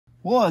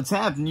What's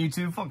happening,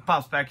 YouTube? Funky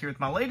Pops back here with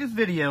my latest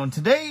video, and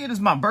today it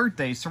is my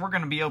birthday, so we're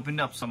going to be opening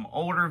up some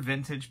older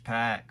vintage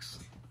packs.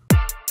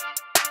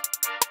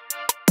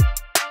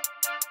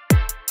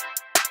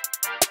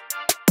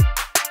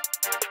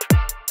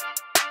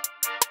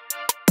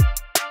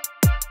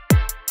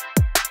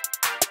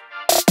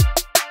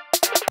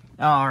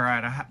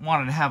 Alright, I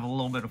wanted to have a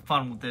little bit of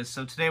fun with this.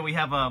 So today we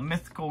have a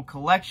mythical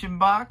collection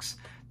box.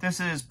 This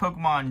is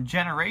Pokemon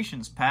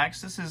Generations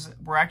packs.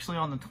 We're actually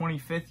on the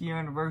 25th year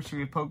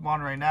anniversary of Pokemon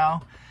right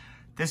now.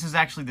 This is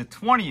actually the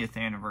 20th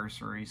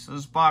anniversary. So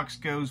this box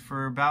goes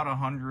for about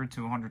 100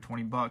 to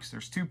 120 bucks.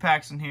 There's 2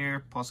 packs in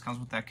here, plus comes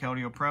with that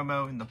Keldeo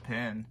promo and the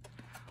pin.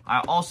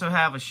 I also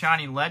have a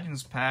Shiny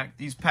Legends pack.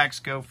 These packs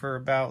go for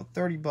about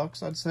 30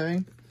 bucks, I'd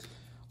say.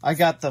 I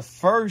got the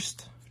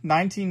first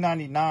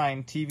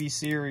 1999 TV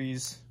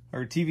series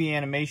or TV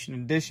animation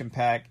edition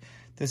pack.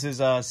 This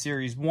is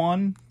series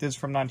 1. This is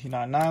from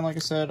 1999, like I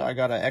said. I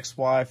got a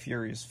XY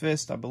Furious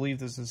Fist. I believe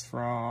this is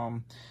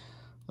from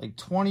like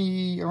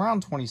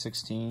around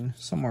 2016,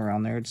 somewhere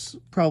around there. It's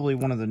probably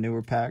one of the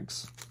newer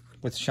packs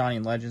with Shiny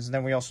Legends. And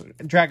then we also,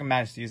 Dragon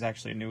Majesty is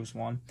actually the newest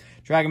one.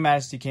 Dragon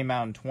Majesty came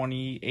out in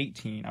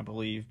 2018, I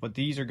believe, but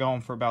these are going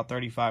for about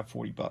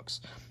 35-40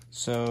 bucks.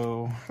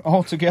 So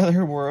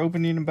altogether, we're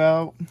opening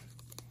about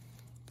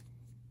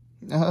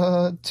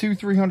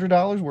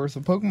 $200-300 worth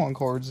of Pokemon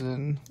cards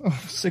in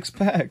 6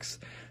 packs.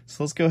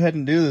 So let's go ahead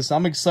and do this.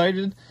 I'm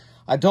excited.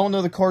 I don't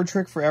know the card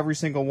trick for every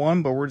single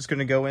one, but we're just going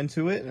to go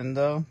into it and,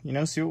 you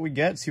know, see what we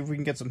get. See if we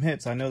can get some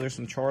hits. I know there's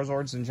some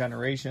Charizards and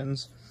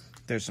Generations.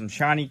 There's some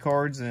Shiny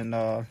cards and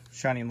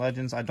Shiny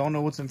Legends. I don't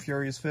know what's in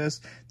Furious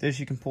Fist.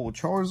 This, you can pull a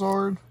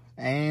Charizard.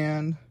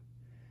 And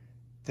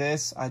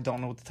this, I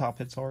don't know what the top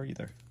hits are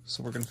either.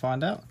 So we're going to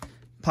find out.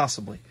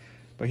 Possibly.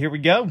 But here we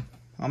go.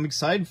 I'm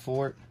excited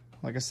for it.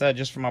 Like I said,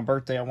 just for my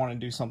birthday, I want to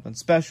do something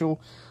special.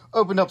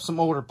 Open up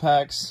some older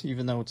packs,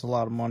 even though it's a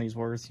lot of money's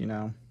worth, you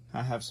know.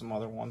 I have some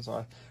other ones.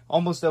 I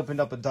almost opened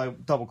up a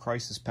double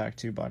Crisis pack,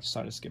 too, but I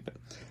decided to skip it.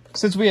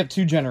 Since we have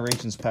 2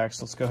 Generations packs,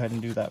 let's go ahead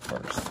and do that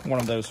first. One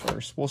of those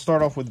first. We'll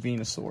start off with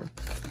Venusaur.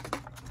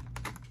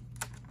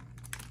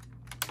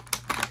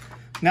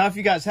 Now, if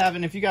you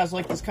guys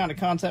like this kind of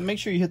content, make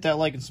sure you hit that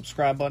like and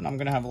subscribe button. I'm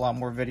going to have a lot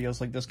more videos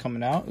like this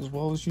coming out, as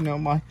well as, you know,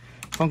 my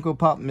Funko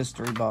Pop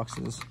mystery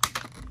boxes.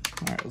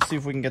 Alright, let's see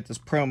if we can get this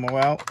promo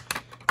out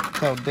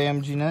without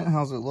damaging it.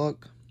 How's it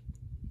look?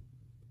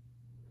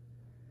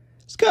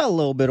 It's got a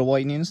little bit of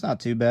whitening. It's not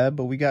too bad,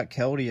 but we got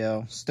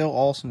Keldeo. Still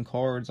awesome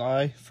cards.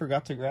 I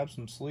forgot to grab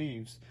some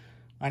sleeves.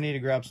 I need to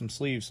grab some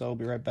sleeves, so I'll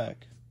be right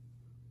back.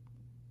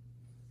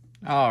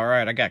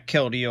 Alright, I got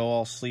Keldeo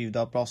all sleeved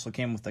up. Also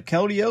came with the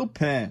Keldeo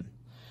pen.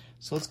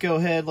 So let's go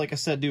ahead, like I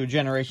said, do a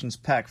Generations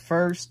pack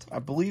first. I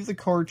believe the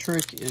card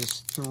trick is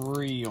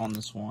 3 on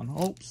this one.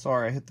 Oh,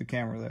 sorry, I hit the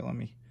camera there. Let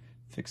me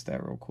fix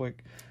that real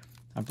quick.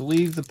 I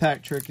believe the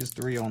pack trick is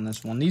 3 on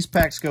this one. These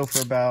packs go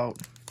for about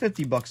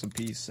 50 bucks a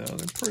piece, so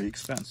they're pretty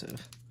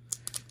expensive.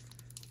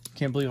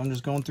 Can't believe I'm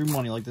just going through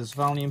money like this. If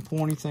I don't even pull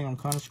anything, I'm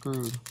kind of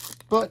screwed.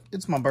 But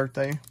it's my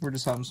birthday. We're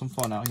just having some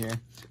fun out here.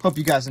 Hope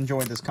you guys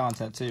enjoyed this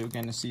content too,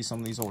 getting to see some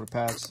of these older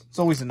packs. It's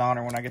always an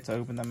honor when I get to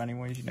open them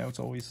anyways. You know, it's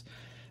always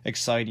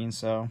exciting.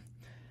 So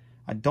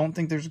I don't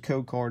think there's a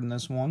code card in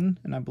this one.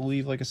 And I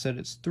believe, like I said,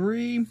 it's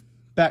 3.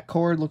 Back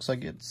card looks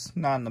like it's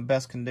not in the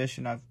best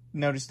condition. I've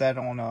noticed that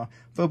on, I've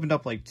opened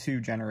up like 2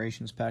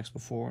 Generations packs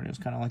before, and it was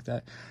kind of like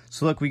that.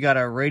 So look, we got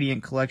a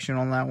Radiant collection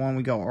on that one.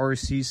 We got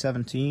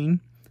RC17,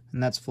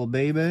 and that's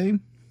Flabébé.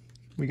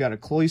 We got a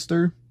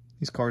Cloyster.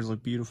 These cards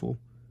look beautiful.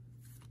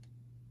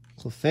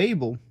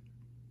 Clefable.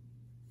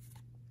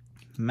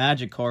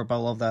 Magikarp, I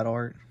love that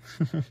art.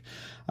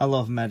 I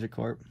love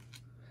Magikarp.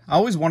 I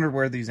always wondered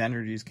where these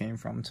energies came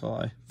from until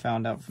I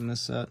found out from this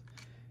set.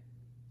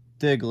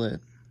 Diglett.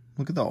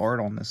 Look at the art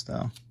on this,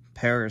 though.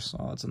 Paris.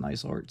 Oh, it's a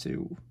nice art,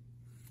 too.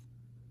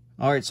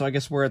 Alright, so I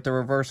guess we're at the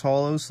reverse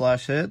holo /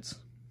 hits.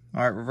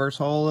 Alright, reverse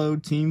holo,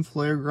 Team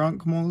Flare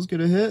Grunt. Come on, let's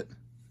get a hit.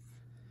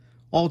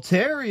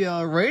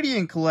 Altaria,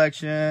 Radiant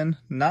collection.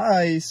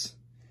 Nice.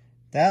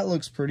 That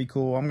looks pretty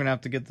cool. I'm going to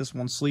have to get this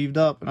one sleeved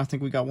up. And I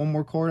think we got one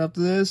more card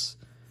after this.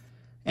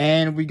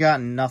 And we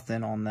got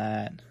nothing on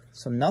that.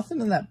 So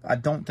nothing in that. I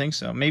don't think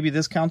so. Maybe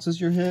this counts as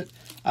your hit.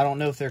 I don't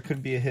know if there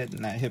could be a hit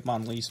in that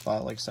Hitmonlee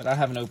spot. Like I said, I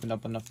haven't opened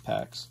up enough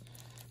packs.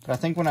 But I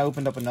think when I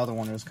opened up another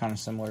one, it was kind of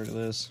similar to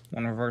this.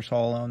 One reverse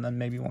holo and then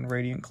maybe one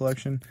Radiant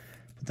collection.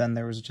 But then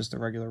there was just a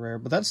regular rare.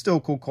 But that's still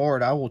a cool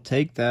card. I will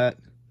take that.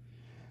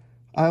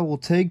 I will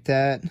take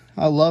that.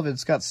 I love it.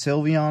 It's got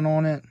Sylveon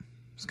on it.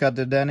 It's got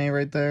Dedenne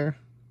right there.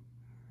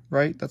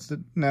 Right? That's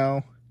the...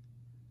 No.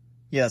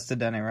 Yeah, it's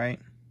Dedenne, right?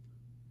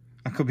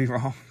 I could be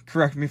wrong.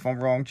 Correct me if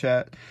I'm wrong,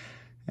 chat.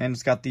 And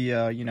it's got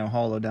the, you know,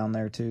 holo down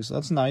there, too. So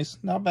that's nice.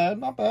 Not bad,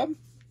 not bad.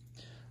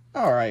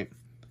 Alright.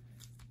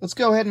 Let's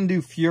go ahead and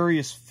do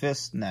Furious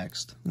Fist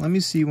next. Let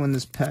me see when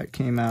this pack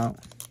came out.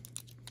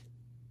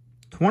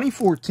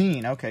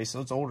 2014. Okay,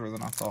 so it's older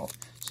than I thought.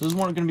 So this is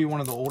going to be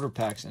one of the older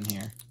packs in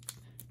here.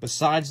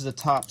 Besides the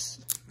Topps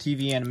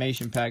TV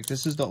animation pack,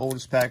 this is the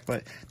oldest pack,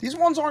 but these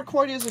ones aren't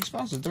quite as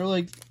expensive. They're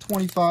like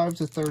 25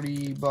 to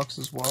 30 bucks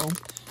as well.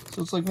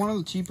 So it's like one of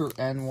the cheaper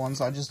end ones.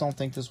 I just don't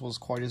think this was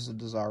quite as a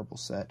desirable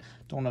set.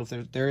 Don't know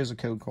if there is a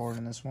code card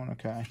in this one.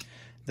 Okay.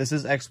 This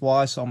is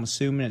XY, so I'm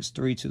assuming it's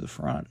 3 to the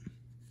front.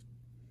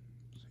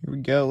 Here we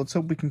go. Let's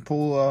hope we can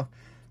pull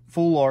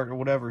full art or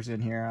whatever's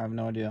in here. I have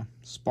no idea.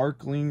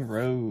 Sparkling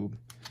Robe.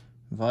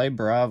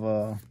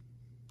 Vibrava.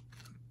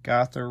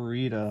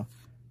 Gotharita.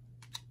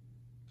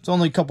 It's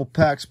only a couple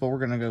packs, but we're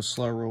going to go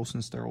slow roll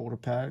since they're older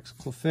packs.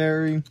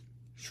 Clefairy.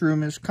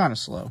 Shroomish. Kind of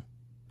slow.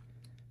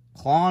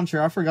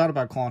 Clauncher. I forgot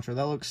about Clauncher.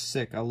 That looks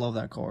sick. I love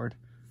that card.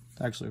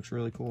 That actually looks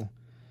really cool.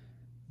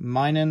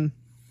 Minen.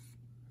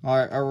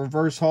 Alright, our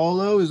reverse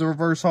holo is a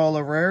reverse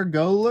holo rare.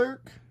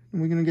 Golurk. Are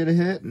we going to get a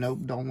hit? Nope,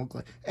 don't look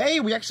like. Hey,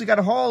 we actually got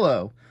a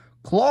holo.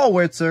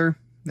 Clawitzer.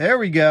 There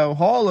we go.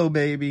 Holo,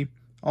 baby.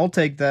 I'll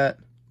take that.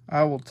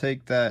 I will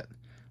take that.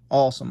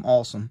 Awesome,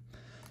 awesome.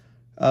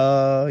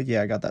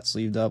 Yeah, I got that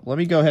sleeved up. Let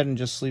me go ahead and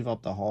just sleeve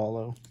up the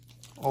holo.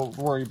 I'll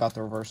worry about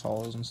the reverse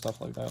holos and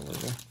stuff like that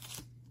later.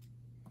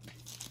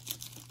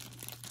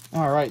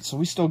 Alright, so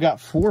we still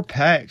got 4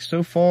 packs.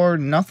 So far,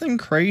 nothing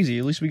crazy.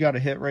 At least we got a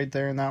hit right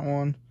there in that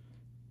one.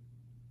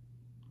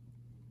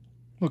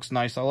 Looks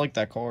nice. I like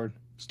that card.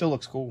 Still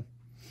looks cool.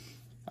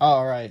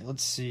 Alright,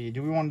 let's see.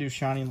 Do we want to do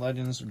Shiny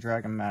Legends or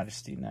Dragon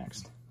Majesty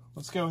next?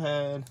 Let's go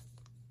ahead.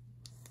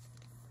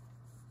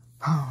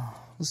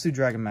 Let's do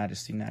Dragon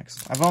Majesty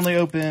next. I've only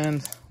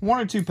opened 1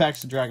 or 2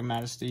 packs of Dragon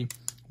Majesty.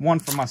 1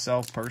 for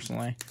myself,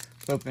 personally.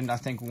 I've opened, I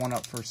think, 1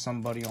 up for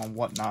somebody on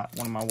Whatnot.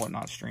 One of my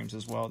Whatnot streams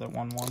as well that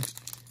won 1.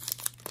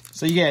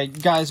 So, yeah,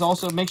 guys,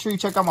 also, make sure you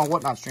check out my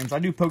Whatnot streams. I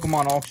do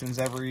Pokemon auctions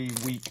every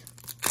week.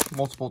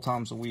 Multiple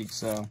times a week,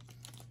 so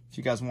if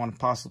you guys want to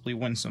possibly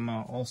win some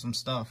awesome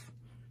stuff,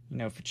 you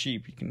know, for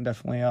cheap, you can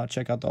definitely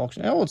check out the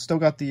auction. Oh, it's still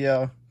got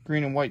the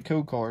green and white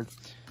code card.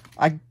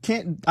 I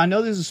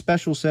know there's a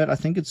special set. I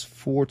think it's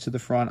 4 to the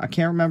front. I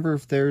can't remember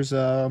if there's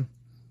a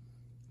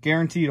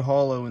guaranteed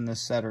holo in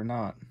this set or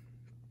not.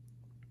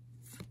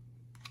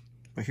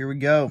 But here we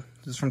go.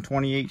 This is from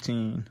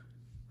 2018.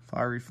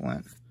 Fiery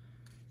Flint.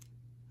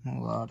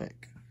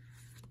 Melodic.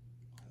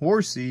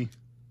 Horsey.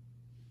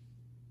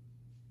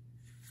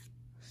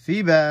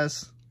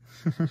 Feebas.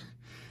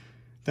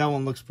 That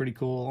one looks pretty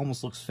cool.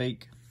 Almost looks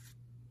fake.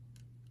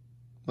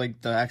 Like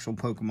the actual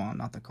Pokemon,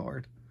 not the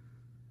card.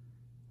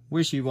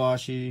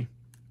 Wishy-Washy.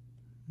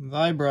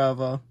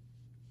 Vibrava.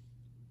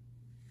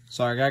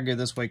 Sorry, I gotta go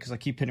this way because I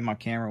keep hitting my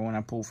camera when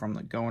I pull from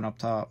the going up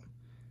top.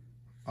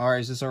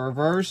 Alright, is this a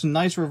reverse?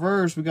 Nice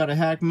reverse. We got a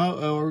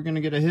Hackmo. Are we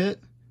gonna get a hit?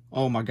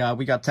 Oh my god,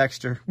 we got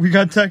texture. We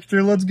got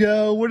texture. Let's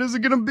go. What is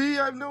it gonna be?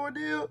 I have no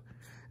idea.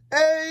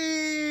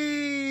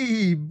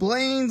 Hey!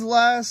 Blaine's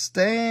Last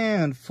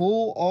Stand.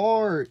 Full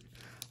art.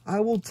 I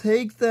will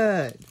take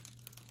that.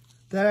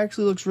 That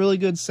actually looks really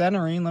good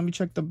centering. Let me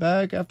check the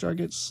back after I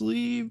get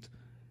sleeved.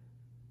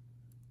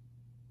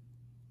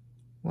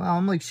 Wow,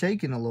 I'm like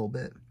shaking a little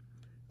bit.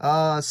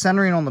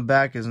 Centering on the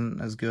back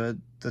isn't as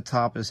good. The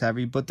top is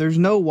heavy, but there's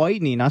no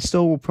whitening. I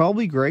still will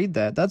probably grade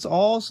that. That's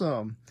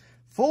awesome.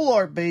 Full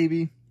art,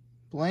 baby.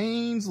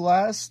 Blaine's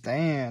Last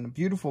Stand.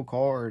 Beautiful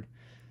card.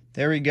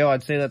 There we go.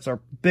 I'd say that's our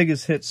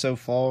biggest hit so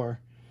far.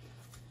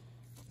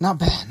 Not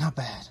bad, not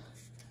bad.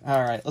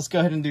 Alright, let's go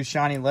ahead and do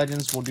Shiny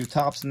Legends. We'll do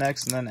Tops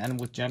next and then end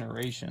with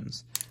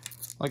Generations.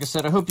 Like I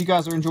said, I hope you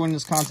guys are enjoying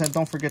this content.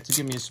 Don't forget to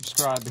give me a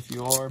subscribe if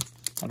you are.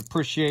 I'd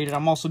appreciate it.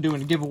 I'm also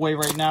doing a giveaway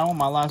right now on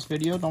my last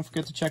video. Don't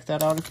forget to check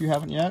that out if you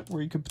haven't yet,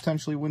 where you could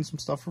potentially win some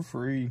stuff for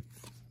free.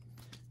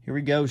 Here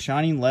we go.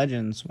 Shiny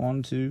Legends.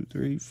 1, 2,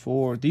 3,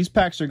 4. These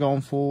packs are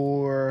going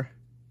for,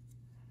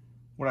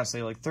 what did I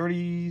say, like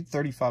 30,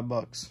 35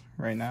 bucks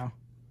right now.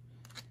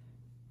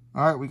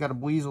 Alright, we got a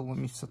Weasel. Let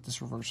me set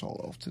this reverse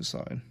all off to the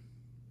side.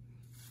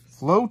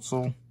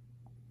 Floatzel.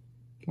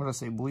 What did I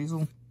say,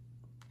 Weasel?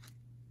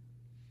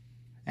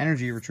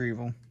 Energy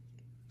Retrieval.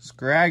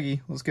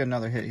 Scraggy. Let's get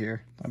another hit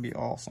here. That'd be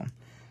awesome.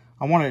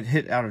 I want to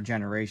hit out of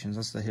Generations.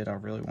 That's the hit I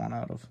really want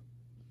out of.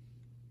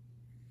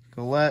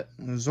 Galette.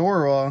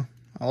 Zora.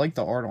 I like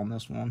the art on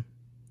this one.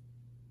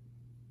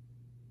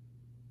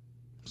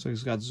 So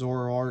he's got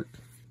Zoroark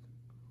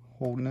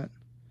holding it.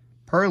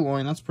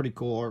 Purloin. That's pretty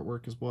cool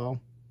artwork as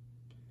well.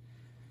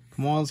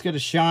 Come on, let's get a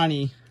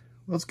shiny.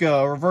 Let's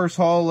go. Reverse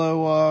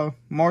holo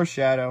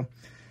Marshadow.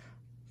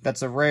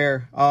 That's a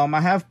rare. I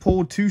have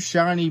pulled 2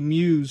 shiny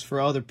Mews for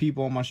other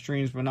people on my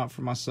streams, but not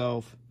for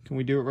myself. Can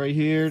we do it right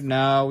here?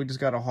 No, we just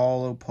got a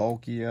holo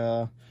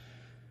Palkia.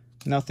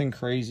 Nothing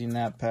crazy in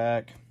that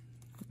pack.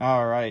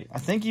 Alright. I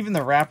think even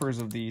the wrappers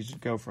of these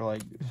go for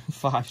like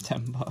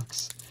 $5-10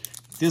 bucks.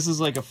 This is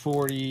like a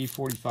 $40,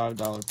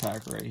 $45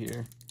 pack right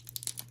here.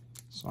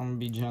 So I'm going to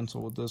be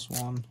gentle with this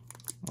one.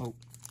 Oh.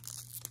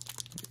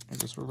 I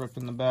guess we're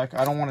ripping the back.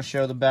 I don't want to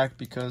show the back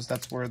because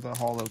that's where the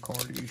holo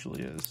card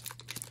usually is.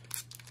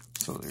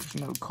 So there's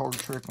no card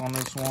trick on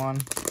this one.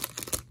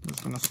 I'm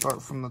just going to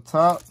start from the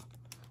top.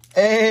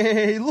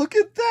 Hey, look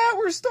at that.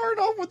 We're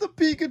starting off with a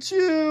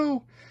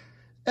Pikachu.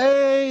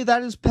 Hey,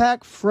 that is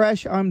pack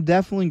fresh. I'm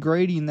definitely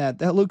grading that.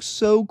 That looks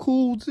so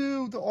cool,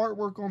 too. The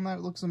artwork on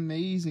that looks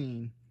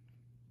amazing.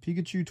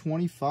 Pikachu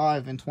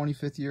 25 and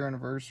 25th year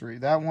anniversary.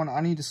 That one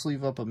I need to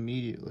sleeve up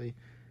immediately,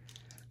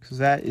 because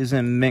that is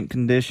in mint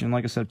condition.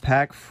 Like I said,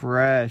 pack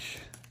fresh.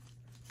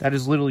 That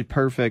is literally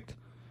perfect.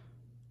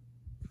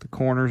 The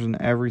corners and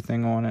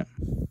everything on it.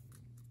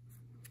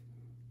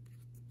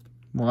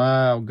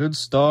 Wow, good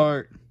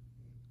start.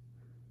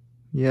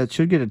 Yeah, it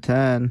should get a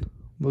 10.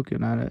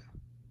 Looking at it.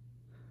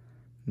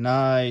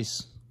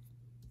 Nice.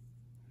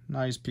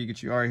 Nice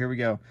Pikachu. All right, here we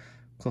go.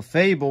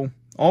 Clefable.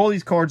 All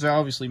these cards are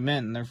obviously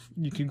mint, and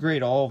you can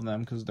grade all of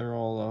them because they're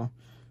all going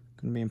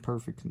to be in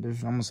perfect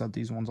condition. I'm going to set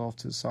these ones off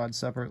to the side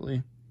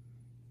separately.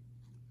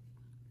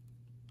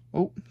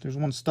 Oh, there's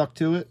one stuck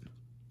to it.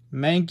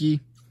 Mankey.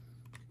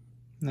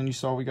 And then you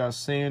saw we got a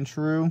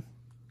Sandshrew.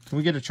 Can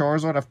we get a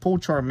Charizard? I've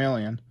pulled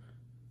Charmeleon.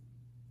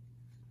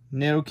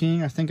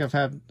 Nidoking. I think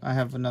I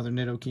have another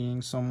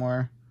Nidoking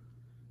somewhere.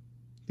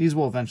 These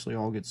will eventually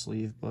all get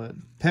sleeved, but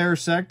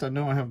Parasect, I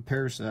know I have a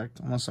Parasect,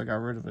 unless I got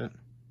rid of it.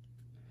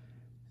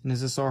 And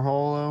is this our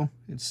holo?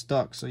 It's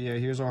stuck, so yeah,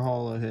 here's our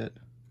holo hit.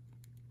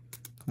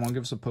 Come on,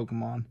 give us a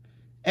Pokemon.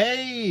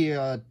 Hey,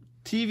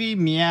 TV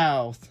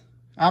Meowth.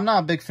 I'm not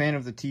a big fan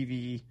of the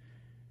TV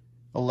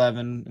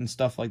 11 and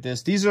stuff like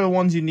this. These are the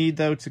ones you need,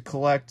 though, to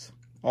collect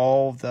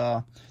all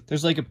the...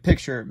 There's like a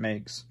picture it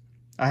makes.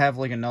 I have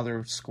like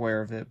another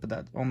square of it, but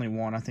that's only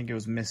one. I think it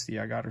was Misty.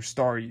 I got her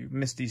Staryu.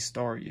 Misty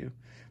Staryu.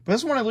 But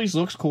this one at least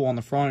looks cool on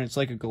the front. It's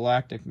like a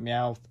galactic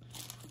Meowth.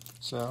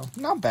 So,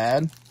 not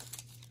bad.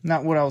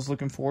 Not what I was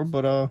looking for,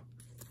 but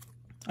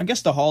I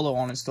guess the holo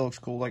on it still looks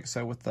cool, like I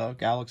said, with the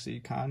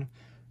galaxy kind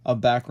of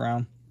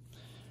background.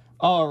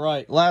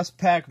 Alright, last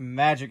pack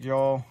magic,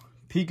 y'all.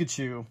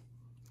 Pikachu.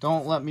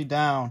 Don't let me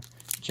down.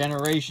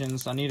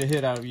 Generations, I need a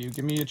hit out of you.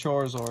 Give me a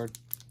Charizard.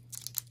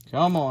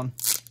 Come on.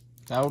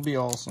 That would be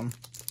awesome.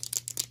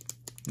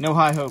 No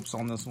high hopes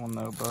on this one,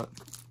 though, but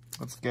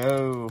let's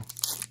go.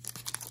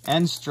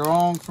 And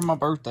strong for my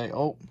birthday.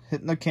 Oh,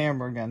 hitting the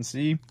camera again,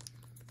 see?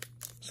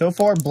 So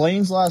far,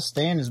 Blaine's Last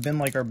Stand has been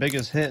like our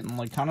biggest hit and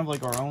like kind of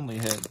like our only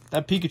hit.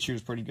 That Pikachu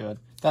is pretty good.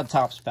 That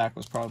Topps pack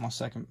was probably my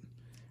second,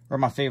 or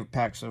my favorite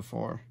pack so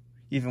far.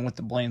 Even with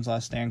the Blaine's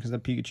Last Stand, because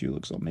that Pikachu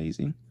looks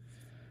amazing.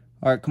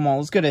 Alright, come on,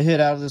 let's get a hit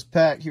out of this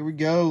pack. Here we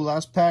go.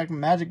 Last pack,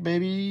 magic,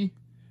 baby.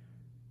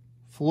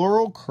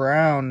 Floral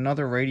Crown,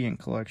 another Radiant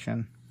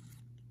collection.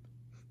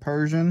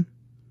 Persian.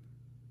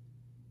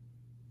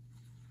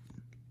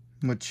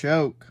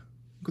 Machoke.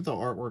 Look at the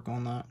artwork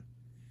on that.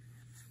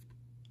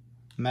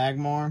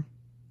 Magmar.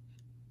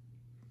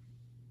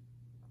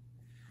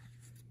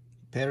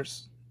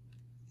 Peters.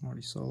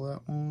 Already saw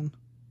that one.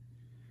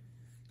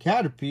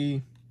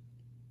 Caterpie.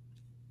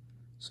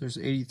 So there's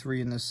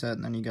 83 in this set,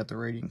 and then you got the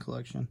Radiant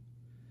collection.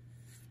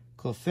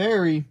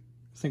 Clefairy.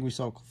 I think we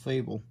saw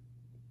Clefable.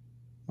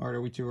 Alright,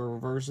 are we to our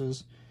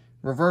reverses?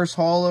 Reverse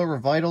Holo,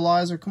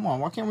 Revitalizer. Come on,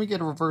 why can't we get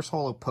a Reverse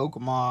Holo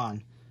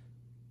Pokemon?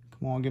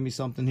 Come on, give me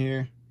something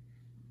here.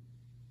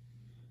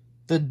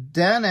 The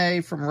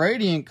Dene from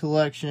Radiant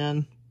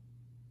Collection.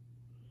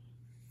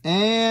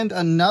 And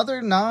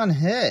another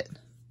non-hit.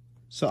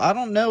 So I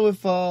don't know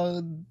if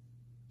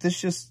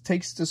this just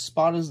takes the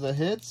spot as the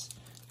hits.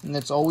 And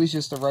it's always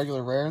just a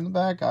regular rare in the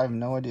back. I have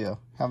no idea.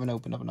 Haven't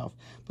opened up enough.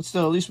 But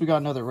still, at least we got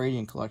another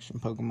Radiant Collection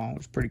Pokemon,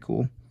 which is pretty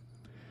cool.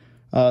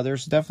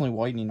 There's definitely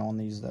whitening on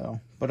these, though.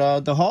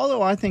 But the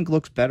holo, I think,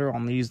 looks better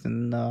on these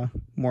than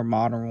more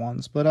modern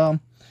ones. But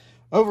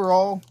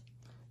overall,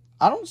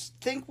 I don't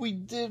think we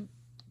did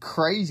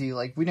crazy.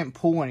 Like, we didn't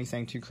pull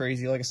anything too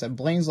crazy. Like I said,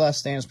 Blaine's Last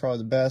Stand is probably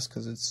the best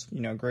because it's,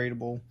 you know,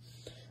 gradable.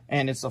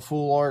 And it's a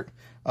full art.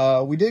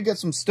 We did get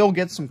still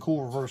get some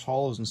cool reverse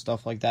holos and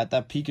stuff like that.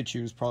 That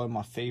Pikachu is probably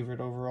my favorite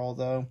overall,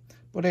 though.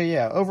 But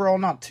yeah, overall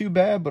not too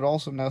bad, but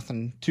also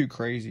nothing too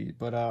crazy.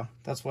 But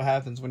that's what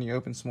happens when you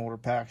open smaller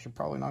packs. You're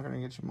probably not going to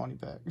get your money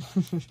back.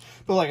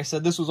 But like I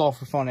said, this was all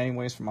for fun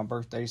anyways for my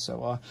birthday.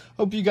 So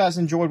hope you guys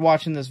enjoyed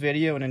watching this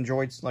video and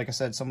enjoyed, like I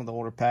said, some of the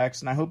older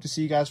packs. And I hope to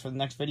see you guys for the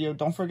next video.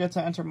 Don't forget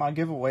to enter my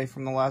giveaway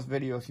from the last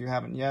video if you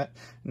haven't yet.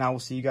 And I will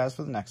see you guys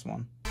for the next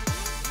one.